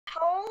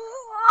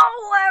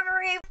Hello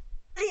everybody,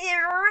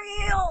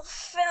 Real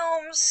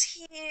Films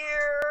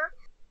here,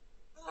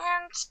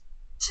 and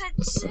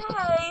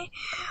today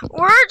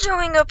we're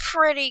doing a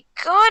pretty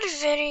good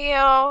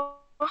video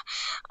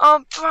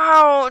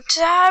about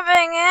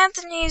dabbing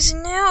Anthony's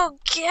new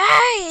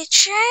gay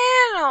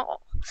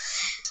channel.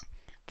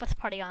 With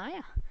Party Eye?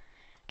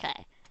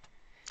 Okay.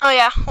 Oh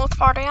yeah, with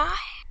Party Eye.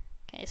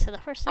 Okay, so the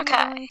first thing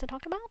we're going to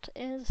talk about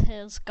is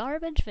his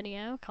garbage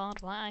video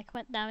called Why I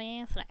Quit Dabbing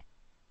Anthony.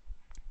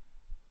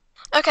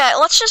 Okay,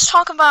 let's just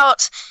talk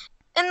about,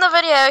 in the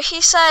video, he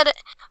said,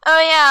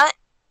 oh yeah,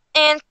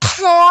 and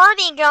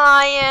Party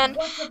Guy and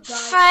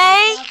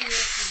fake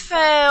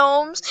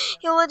films.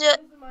 He legit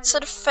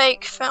said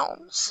fake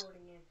films.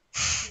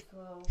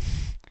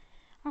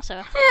 Also,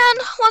 and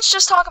let's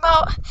just talk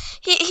about,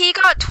 he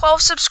got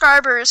 12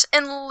 subscribers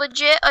in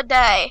legit a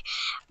day,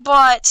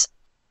 but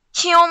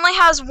he only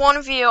has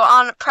one view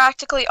on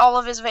practically all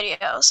of his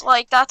videos.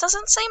 Like, that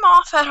doesn't seem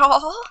off at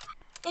all,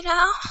 you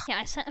know? Yeah,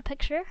 I sent a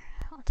picture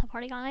to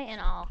Party Guy,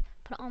 and I'll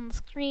put it on the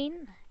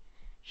screen,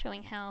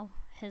 showing how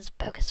his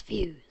bogus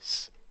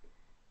views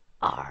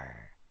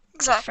are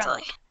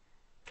Exactly.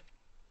 from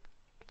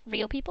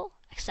real people,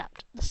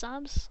 except the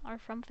subs are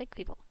from fake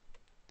people.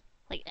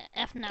 Like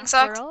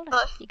FNAF World,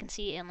 you can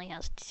see it only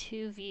has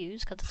 2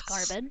 views because it's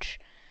garbage.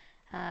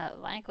 Why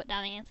I Quit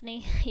Dabbing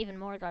Anthony, even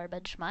more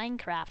garbage.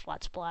 Minecraft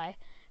Let's Play.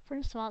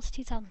 First of all, it's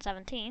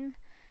 2017,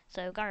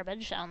 so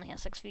garbage, only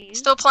has 6 views.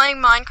 Still playing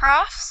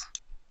Minecraft?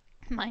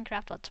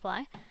 Minecraft Let's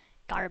Play.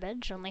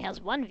 Garbage, only has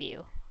 1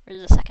 view. Or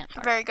the second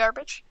part. Very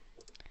garbage.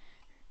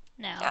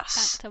 Now,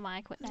 yes. back to Why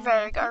I Quit Dabbing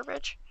Very Anthony.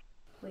 garbage.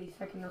 Please,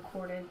 second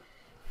recorded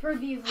for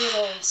these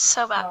little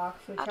so bad.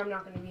 talks, which I'm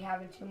not going to be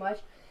having too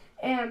much.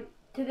 And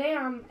today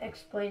I'm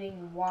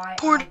explaining why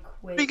Party I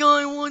quit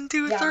Guy 1,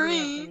 2, 3.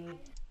 Anthony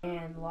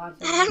and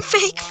lots of and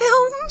fake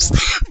films.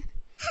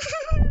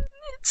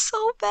 It's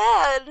so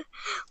bad.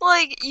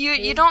 Like,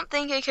 you don't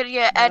think it could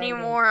get any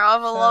more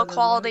of a low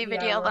quality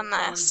video than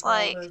this.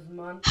 Like,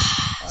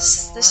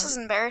 this is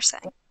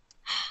embarrassing.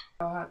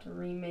 I'll have to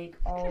remake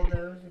all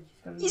those.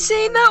 He's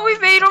saying that we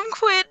made him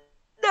quit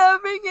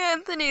dabbing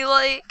Anthony.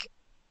 Like,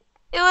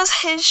 it was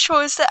his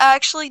choice to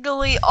actually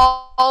delete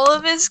all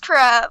of his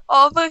crap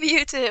off of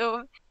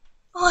YouTube.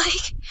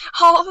 Like,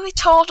 all we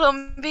told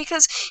him,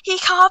 because he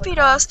copied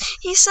us.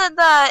 He said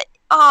that,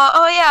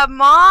 oh yeah,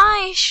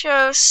 my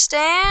show,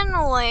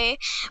 Stanley,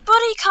 but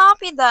he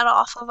copied that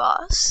off of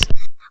us.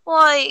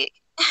 Like,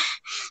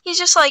 he's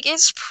just like,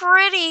 it's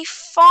pretty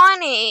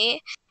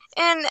funny,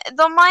 and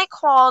the mic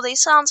quality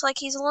sounds like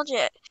he's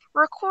legit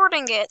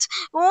recording it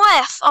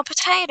with a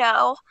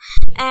potato,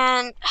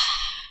 and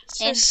it's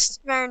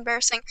just very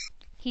embarrassing.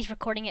 He's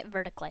recording it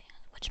vertically,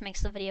 which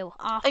makes the video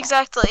awful.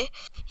 Exactly.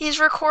 He's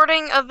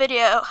recording a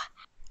video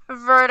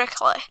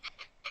vertically.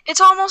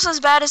 It's almost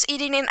as bad as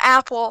eating an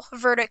apple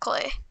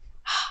vertically.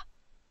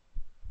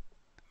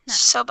 No.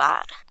 So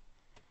bad.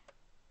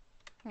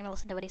 I'm gonna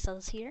listen to what he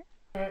says here.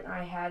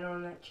 I had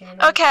on that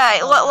channel.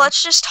 Okay,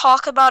 let's just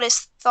talk about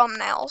his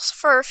thumbnails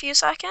for a few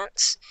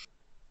seconds.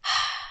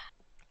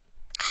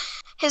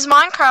 His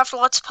Minecraft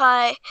Let's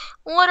Play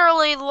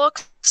literally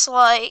looks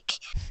like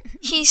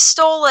he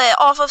stole it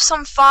off of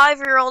some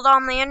 5-year-old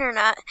on the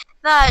internet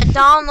that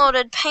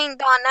downloaded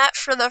paint.net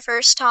for the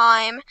first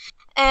time,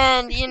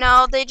 and, you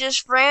know, they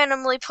just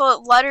randomly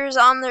put letters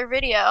on their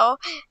video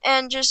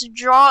and just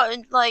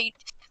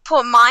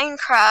put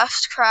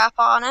Minecraft crap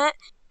on it.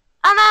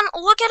 And then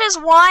look at his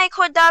Why I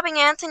Quit Dabbing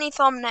Anthony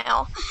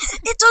thumbnail.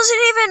 It doesn't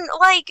even,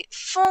 like,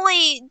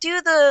 fully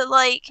do the,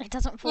 like, it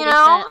doesn't fully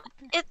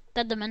fit.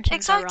 The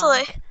dimensions are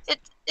wrong.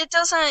 It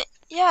doesn't,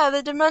 yeah,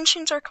 the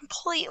dimensions are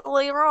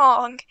completely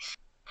wrong.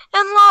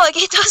 And look,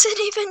 it doesn't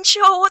even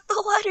show what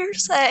the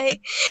letters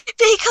say,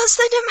 because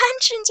the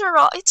dimensions are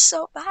wrong. It's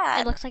so bad.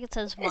 It looks like it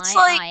says, why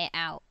I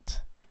out.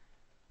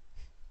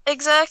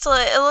 Exactly,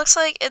 it looks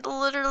like it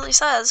literally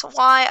says,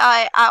 why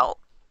I out.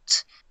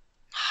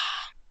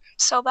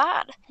 So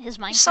bad. His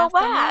Minecraft so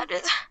bad.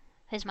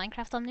 His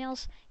Minecraft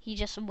thumbnails, he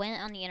just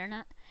went on the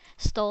internet,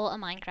 stole a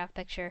Minecraft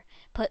picture,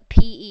 put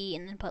PE,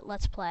 and then put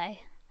Let's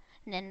Play.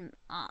 And then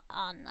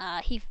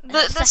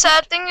the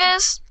sad thing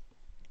is,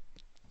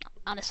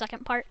 on the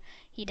second part,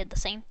 he did the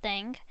same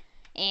thing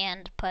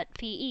and put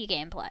PE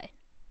gameplay.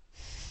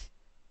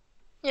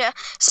 Yeah,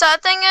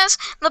 sad thing is,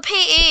 the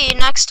PE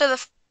next to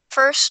the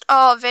first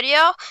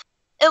video,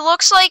 it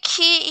looks like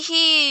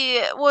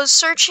he was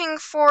searching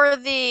for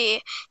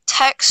the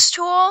text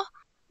tool,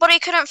 but he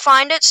couldn't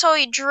find it, so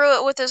he drew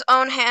it with his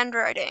own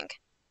handwriting.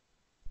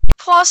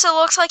 Plus, it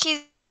looks like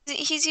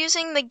he's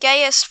using the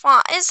gayest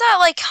font. Is that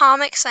like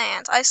Comic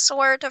Sans? I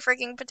swear to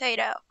freaking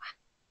potato.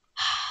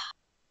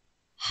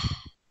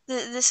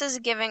 This is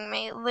giving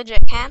me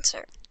legit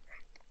cancer.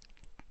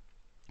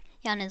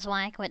 Yeah, on his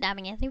Why I Quit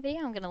Dabbing Anthony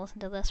video, I'm gonna listen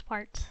to this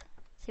part.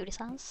 See what he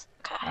says.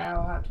 Okay.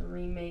 I'll have to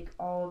remake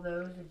all of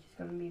those, which is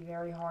gonna be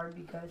very hard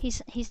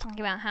because he's talking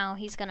about how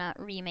he's gonna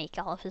remake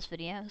all of his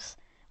videos,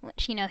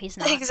 which, you know, he's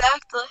not.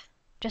 Exactly.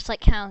 Just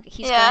like how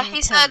he's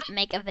going to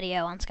make a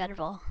video on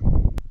schedule.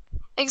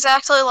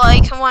 Exactly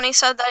like when he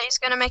said that he's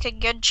gonna make a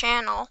good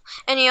channel,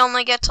 and he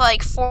only gets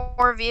like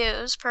 4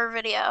 views per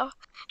video.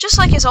 Just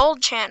like his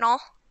old channel.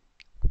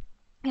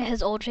 Yeah,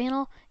 his old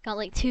channel got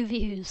like 2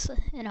 views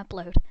in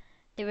upload.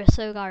 They were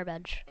so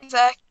garbage.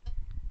 Exactly.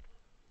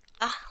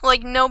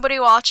 Like, nobody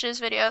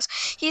watches videos.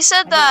 He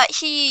said that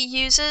he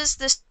uses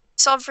this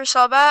sub for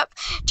sub app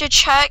to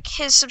check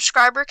his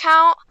subscriber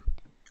count.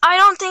 I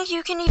don't think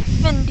you can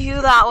even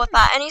do that with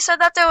that. And he said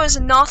that there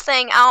was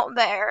nothing out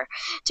there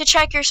to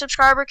check your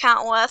subscriber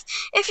count with.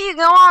 If you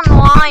go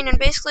online and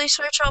basically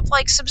search up,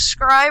 like,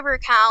 subscriber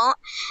count,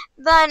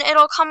 then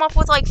it'll come up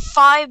with, like,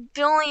 5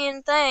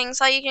 billion things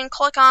that you can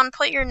click on,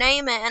 put your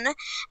name in, and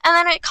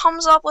then it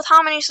comes up with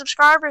how many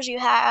subscribers you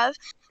have.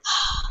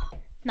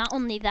 Not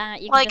only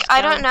that, you can like, just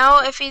I don't know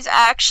if he's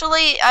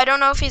actually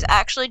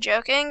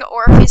joking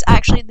or if he's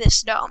actually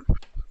this dumb.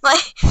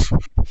 Like,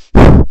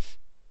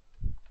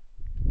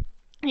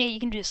 yeah,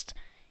 you can just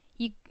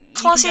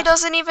plus he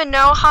doesn't even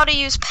know how to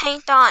use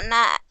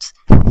paint.net.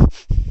 Paint.net.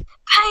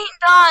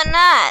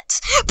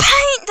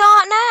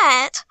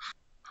 Paint.net.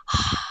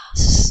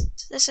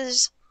 This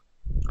is,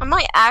 I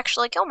might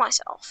actually kill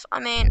myself. I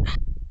mean,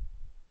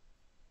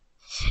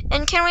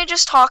 and can we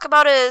just talk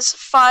about his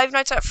Five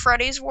Nights at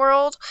Freddy's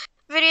World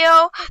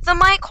video? The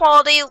mic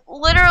quality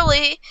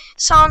literally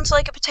sounds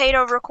like a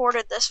potato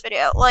recorded this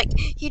video. Like,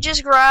 he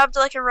just grabbed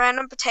like a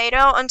random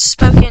potato and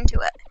spoke into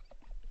it.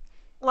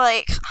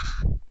 Like,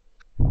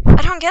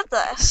 I don't get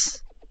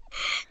this.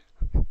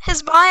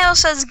 His bio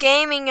says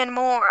gaming and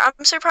more.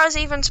 I'm surprised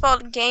he even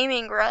spelled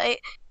gaming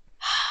right.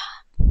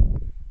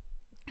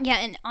 Yeah,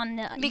 and on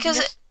the, because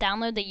you can just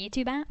download the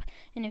YouTube app,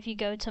 and if you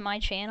go to my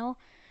channel,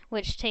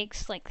 which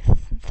takes like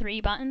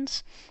 3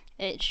 buttons,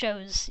 it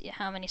shows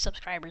how many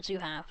subscribers you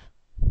have.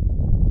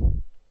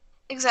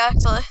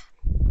 Exactly.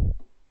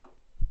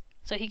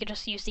 So he could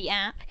just use the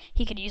app,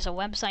 he could use a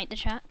website to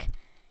check,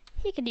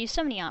 he could use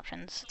so many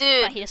options.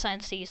 Dude. But he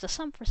decides to use the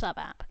sub for sub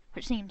app,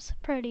 which seems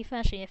pretty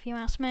fishy if you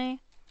ask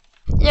me.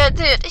 Yeah,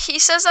 dude, he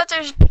says that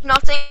there's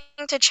nothing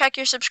to check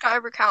your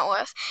subscriber count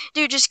with.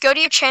 Dude, just go to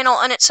your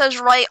channel and it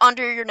says right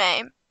under your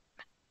name.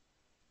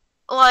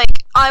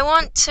 Like, I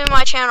went to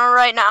my channel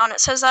right now and it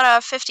says that I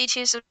have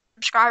 52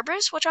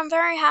 subscribers, which I'm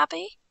very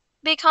happy,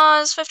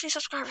 because 50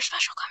 subscriber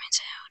special coming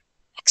soon.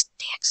 XD.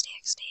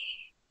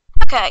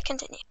 Okay,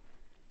 continue.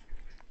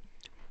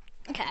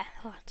 Okay,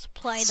 let's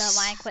play the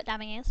Why I Quit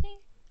Dabbing Anthony.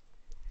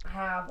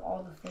 Have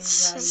all the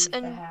things This that I is used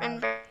to have.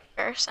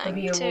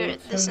 embarrassing to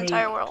this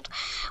entire world.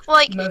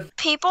 Like,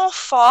 people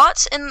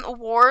fought in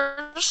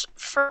wars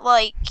for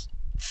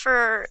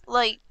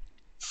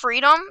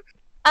freedom,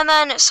 and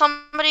then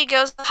somebody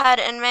goes ahead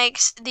and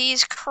makes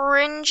these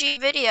cringy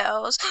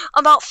videos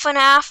about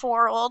FNAF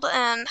World,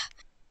 and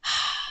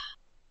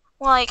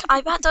like,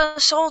 I bet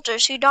those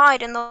soldiers who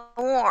died in the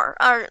war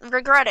are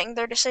regretting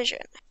their decision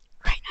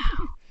right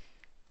now.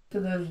 To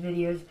those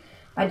videos,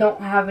 I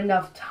don't have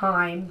enough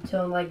time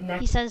till like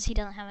He says he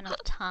doesn't have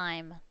enough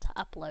time to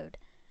upload.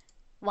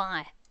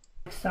 Why?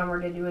 Next summer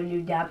to do a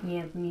new Dabbing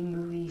Anthony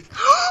movie.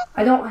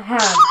 I don't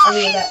have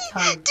any of that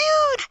time.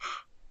 Dude,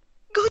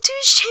 go to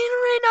his channel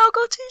right now.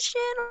 Go to his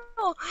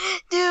channel,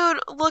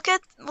 dude. Look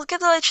at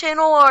the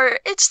channel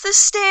art. It's the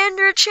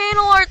standard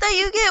channel art that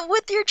you get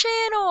with your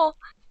channel.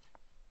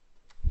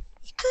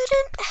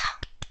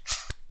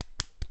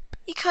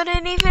 He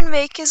couldn't even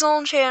make his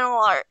own channel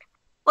art.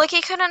 Like,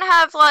 he couldn't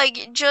have,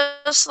 like,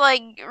 just,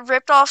 like,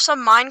 ripped off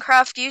some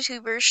Minecraft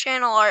YouTuber's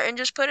channel art and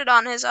just put it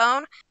on his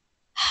own.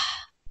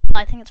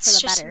 I think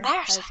it's for the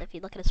better, because if you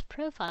look at his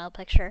profile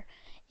picture,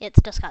 it's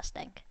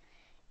disgusting.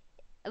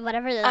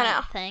 Whatever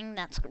that thing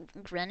that's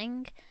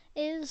grinning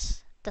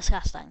is,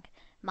 disgusting.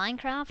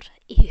 Minecraft,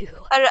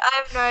 ew. I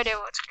have no idea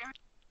what's grinning.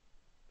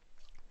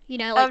 You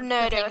know, like,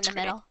 the thing in the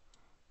middle?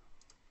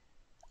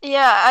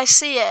 Yeah, I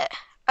see it.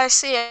 I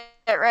see it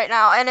right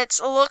now, and it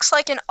looks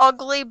like an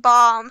ugly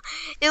bomb.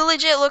 It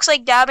legit looks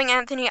like Dabbing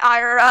Anthony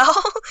IRL.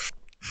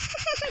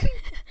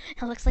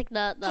 It looks like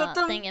the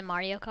thing in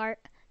Mario Kart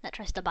that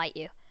tries to bite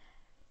you.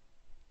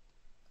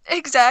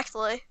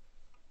 Exactly.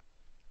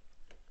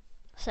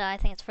 So I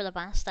think it's for the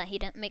best that he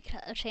didn't make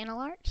a channel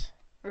art,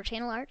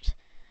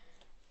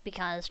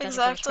 because judging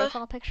from his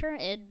profile picture,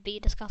 it'd be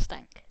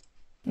disgusting.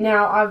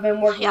 Now, I've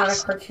been working on a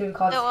cartoon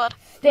called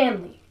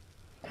Stanley.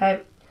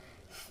 Okay?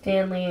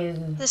 Stanley is...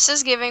 This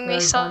is giving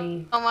me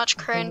so much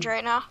cringe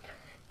right now.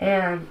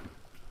 And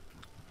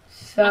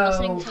so... I'm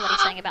listening to what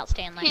he's saying about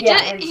Stanley. He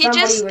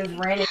just was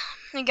ranting.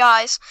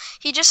 Guys,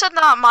 he just said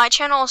that my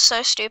channel is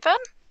so stupid.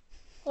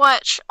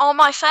 Which, all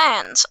my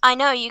fans, I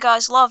know you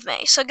guys love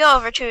me, so go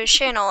over to his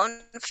channel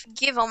and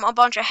give him a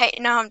bunch of hate.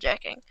 No, I'm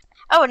joking.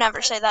 I would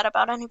never say that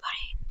about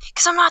anybody,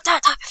 because I'm not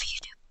that type of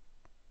YouTuber.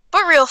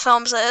 But Real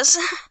Films is.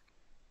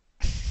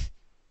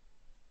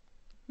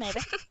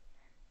 Maybe.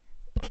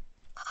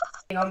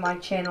 On my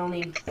channel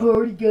named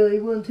Party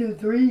Guy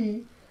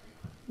 123.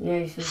 Yeah,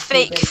 he's so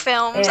Fake stupid.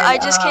 Films. And, I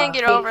just can't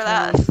get over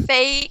that.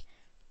 Fake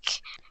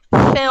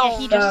Films. Yeah,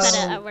 he just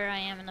said it at where I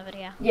am in the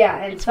video. Yeah,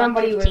 and it's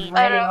somebody was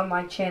writing on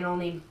my channel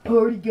named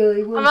Party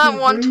Guy 123. I'm at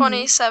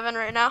 127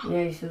 right now.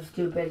 Yeah, he's so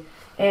stupid.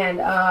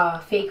 and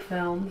fake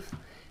films,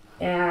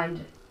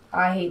 and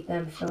I hate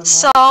them so much.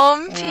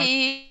 Some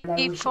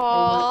people.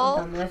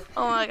 Oh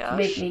my gosh. To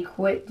make me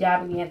quit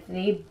dabbing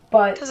Anthony,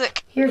 but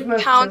here's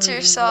most counts of the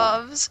your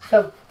subs. Why.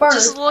 So first,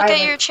 just look at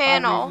your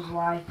channel.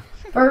 Why.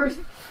 First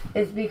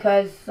is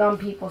because some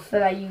people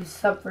said I use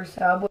sub for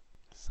sub.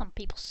 Some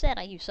people said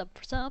I use sub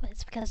for sub.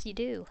 It's because you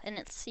do, and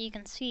you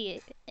can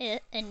see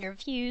it in your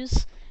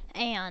views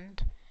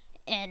and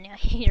in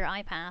your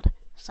iPad.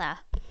 So.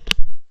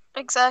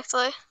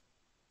 Exactly.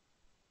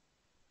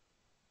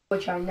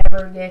 Which I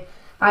never did.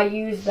 I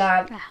use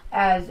that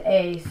as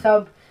a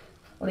sub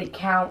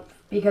count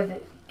because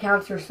it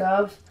counts your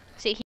subs.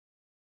 See,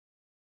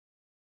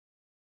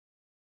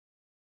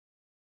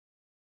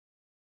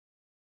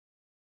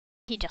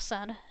 he just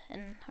said,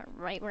 and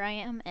right where I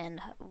am,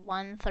 in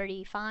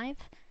 135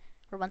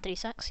 or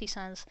 136, he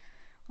says,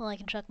 "Well, I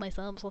can check my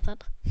subs with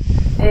it."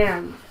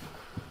 And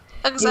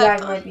you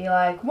guys might be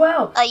like,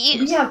 "Well,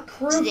 we have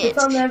proof it's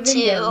on that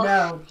video."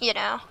 No, you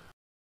know.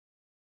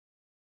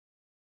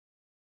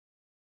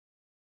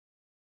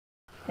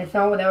 That's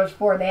not what that was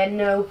for. They had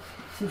no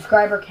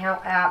subscriber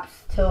count apps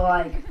till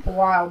like a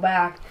while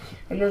back,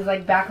 and it was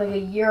like back like a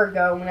year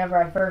ago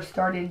whenever I first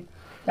started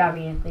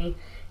dabbing Anthony.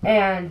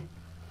 And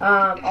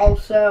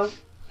also,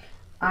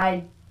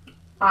 I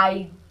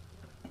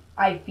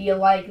feel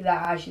like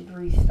that I should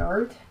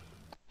restart.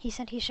 He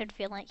said he should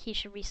feel like he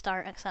should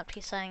restart, except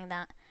he's saying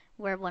that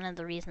we're one of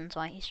the reasons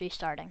why he's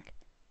restarting.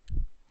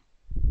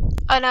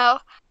 I know.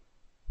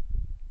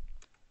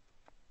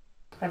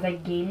 As a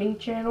gaming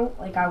channel,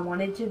 like I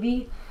wanted to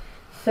be.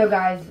 So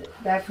guys,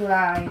 that's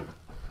why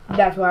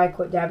I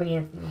quit dabbing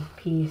Anthony.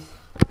 Peace.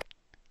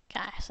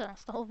 Okay, so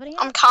that's the whole video.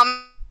 I'm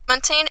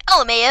commenting,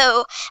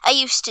 LMAO, I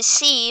used to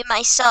see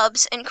my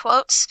subs in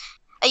quotes.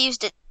 I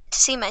used it to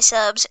see my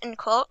subs in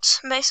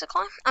quotes,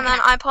 basically. And then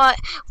I put,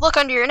 look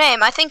under your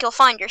name, I think you'll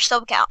find your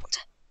sub count.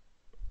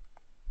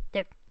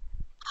 Dude.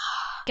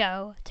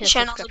 Go to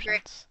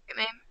subscriptions.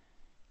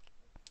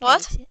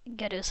 What?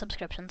 Go to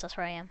subscriptions, that's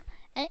where I am.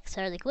 X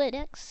early glid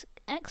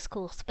X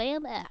cool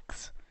spam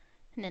X.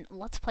 And then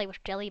let's play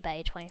with Jelly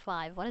Bay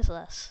 25. What is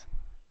this?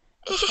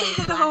 Let's play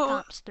with Black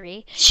Ops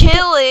 3.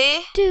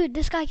 Chili. Dude,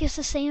 this guy gets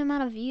the same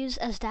amount of views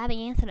as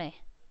Dabbing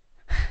Anthony.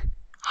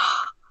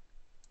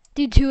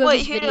 Dude, two of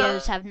his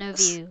videos have no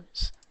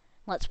views.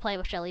 Let's play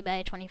with Jelly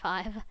Bay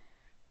 25.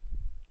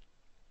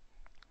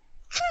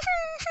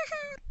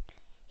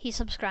 He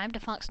subscribed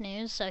to Fox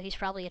News, so he's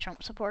probably a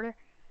Trump supporter.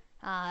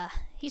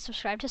 He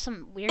subscribed to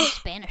some weird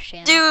Spanish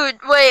channel. Dude,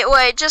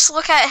 wait, just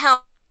look at him.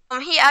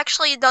 He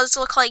actually does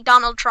look like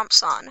Donald Trump's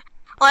son.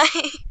 Like.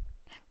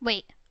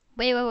 Wait.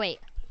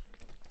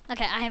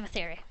 Okay, I have a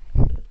theory.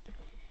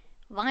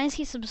 Why is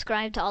he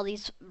subscribed to all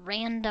these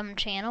random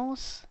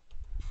channels?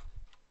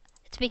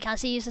 It's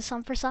because he uses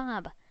some for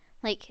sub.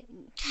 Like,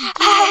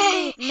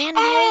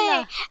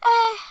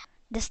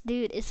 this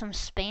dude is some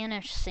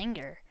Spanish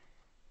singer.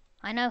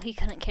 I know he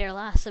couldn't care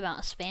less about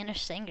a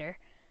Spanish singer.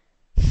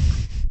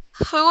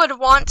 Who would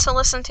want to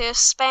listen to a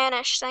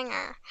Spanish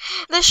singer?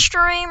 The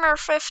streamer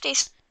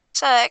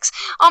 56,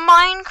 a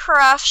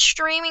Minecraft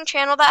streaming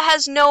channel that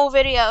has no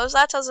videos.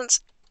 That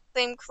doesn't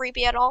seem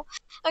creepy at all.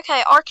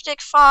 Okay,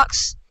 Arctic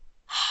Fox,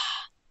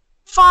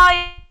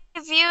 5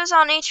 views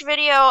on each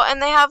video,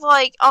 and they have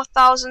like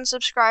 1,000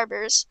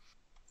 subscribers.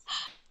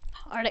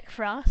 Arctic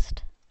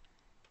Frost?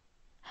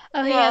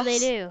 Oh yes. Yeah, they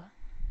do.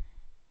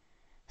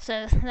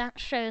 So that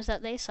shows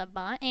that they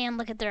sub-bot, and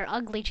look at their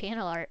ugly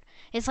channel art.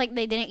 It's like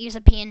they didn't use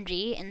a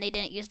PNG, and they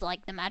didn't use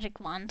like the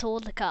magic wand tool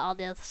to cut all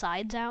the other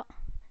sides out.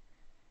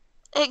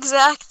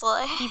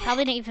 Exactly. He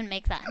probably didn't even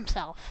make that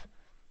himself.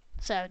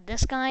 So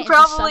this guy is a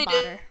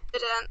sub-botter.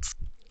 Didn't.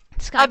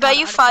 I bet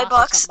you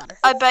 $5.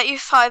 I bet you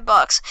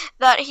 $5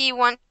 that he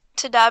went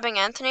to Dabbing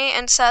Anthony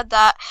and said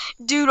that,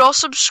 dude, I'll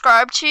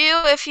subscribe to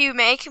you if you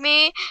make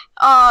me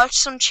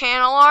some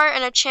channel art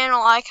and a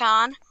channel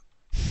icon.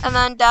 And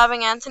then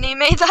Dabbing Anthony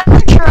made that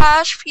a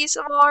trash piece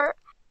of art.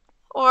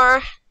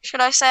 Or should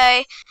I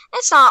say,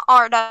 it's not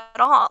art at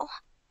all.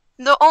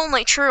 The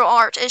only true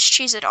art is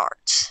Cheez-It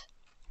art.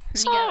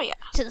 So, yeah.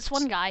 To this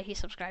one guy he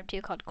subscribed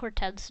to called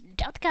Cortez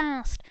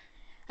Deathcast.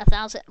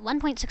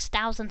 1.6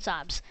 thousand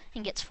subs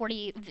and gets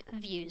 40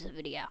 views a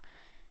video.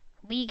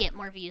 We get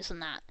more views than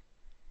that.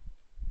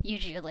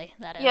 Usually,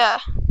 that is. Yeah.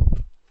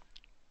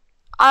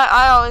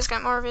 I always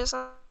get more views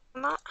than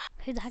that.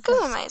 Who the heck is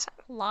amazing.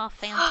 La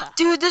Fanta?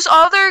 Dude, this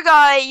other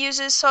guy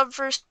uses sub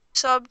for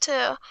sub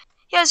too.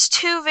 He has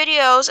 2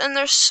 videos and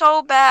they're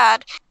so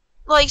bad.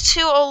 Like 2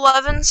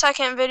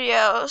 11-second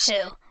videos.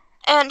 Who?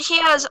 And he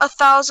has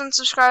 1,000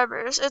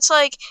 subscribers. It's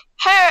like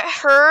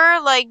her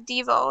like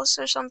Devos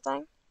or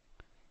something.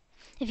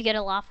 If you go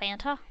to La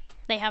Fanta,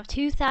 they have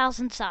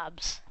 2,000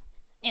 subs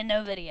and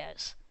no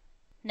videos.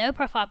 No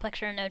profile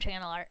picture, no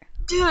channel art.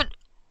 Dude,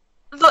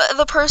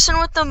 the person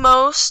with the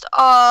most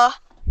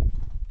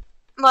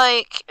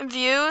like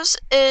views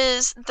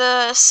is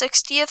the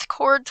 60th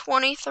Chord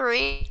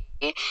 23,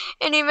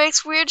 and he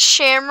makes weird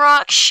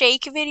Shamrock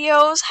Shake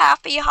videos.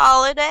 Happy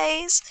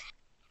holidays.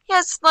 He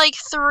has like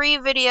 3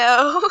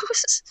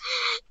 videos,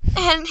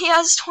 and he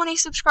has 20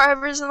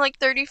 subscribers and like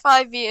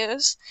 35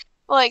 views,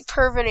 like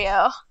per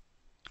video.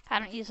 I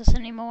don't use this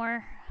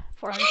anymore.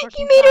 414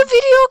 He made a subs.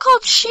 video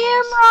called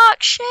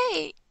Shamrock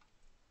Shake.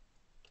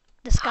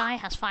 This guy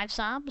has 5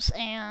 subs,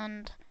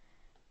 and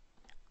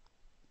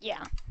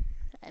yeah,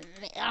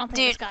 I don't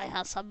think this guy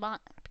has subbot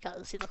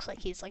because he looks like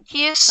he's like.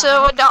 He is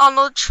so a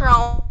Donald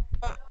Trump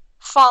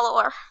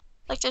follower.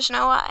 Like, there's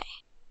no way.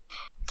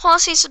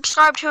 Plus, he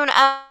subscribed to an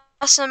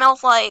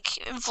SML like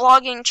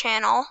vlogging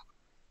channel.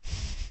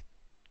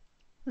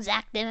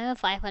 Zach Demo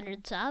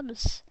 500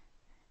 subs,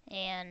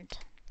 and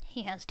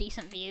he has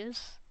decent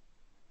views,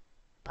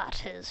 but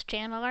his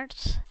channel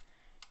art's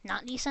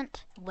not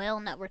decent. Whale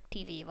Network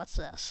TV, what's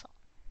this?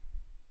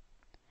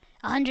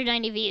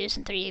 190 views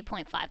and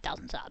 38.5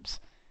 thousand subs.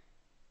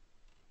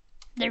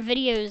 Their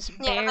videos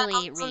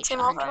barely reach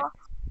 100.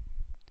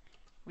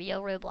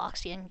 Real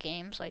Robloxian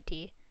Games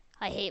YT.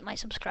 I hate my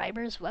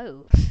subscribers.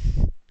 Whoa.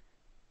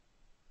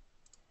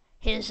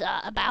 His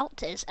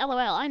about is, LOL,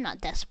 I'm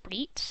not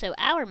desperate, so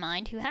our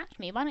mind who hacked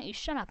me. Why don't you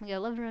shut up and go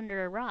live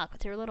under a rock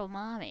with your little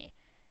mommy?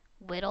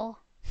 Whittle.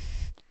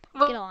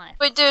 Get alive.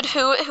 Wait, dude,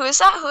 who is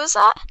that? Who is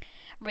that?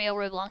 Real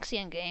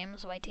Robloxian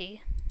Games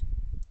YT.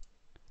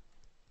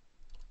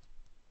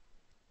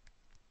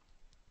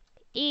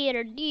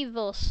 Eater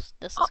Divos.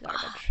 This is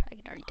garbage. I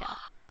can already tell.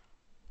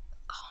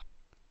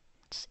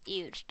 It's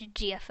huge.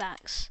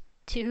 GFX.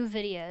 2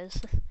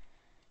 videos.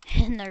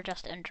 And they're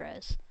just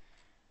intros.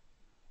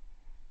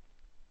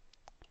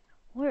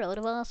 We're a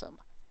little awesome.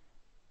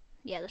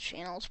 Yeah, the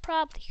channel's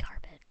probably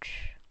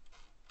garbage.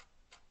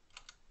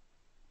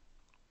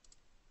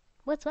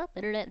 What's up,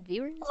 internet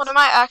viewers? What am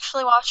I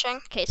actually watching?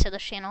 Okay, so the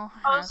channel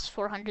has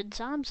 400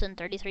 subs and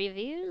 33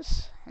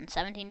 views, and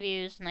 17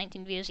 views,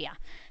 19 views, yeah.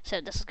 So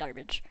this is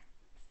garbage.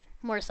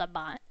 More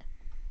subbot.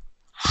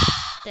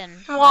 Then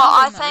well,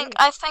 I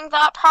think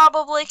that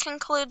probably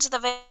concludes the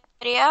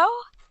video.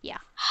 Yeah.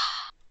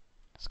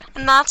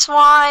 And that's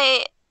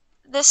why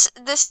this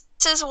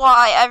is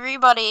why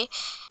everybody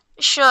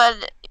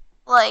should,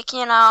 like,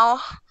 you know,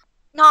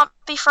 not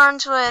be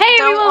friends with,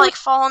 don't like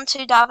fall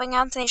into Dabbing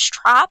Anthony's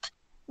trap,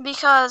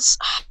 because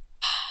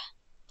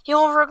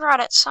you'll regret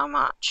it so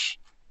much.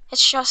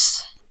 It's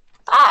just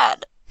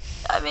bad.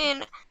 I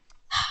mean,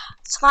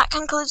 so that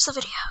concludes the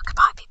video.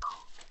 Goodbye, people.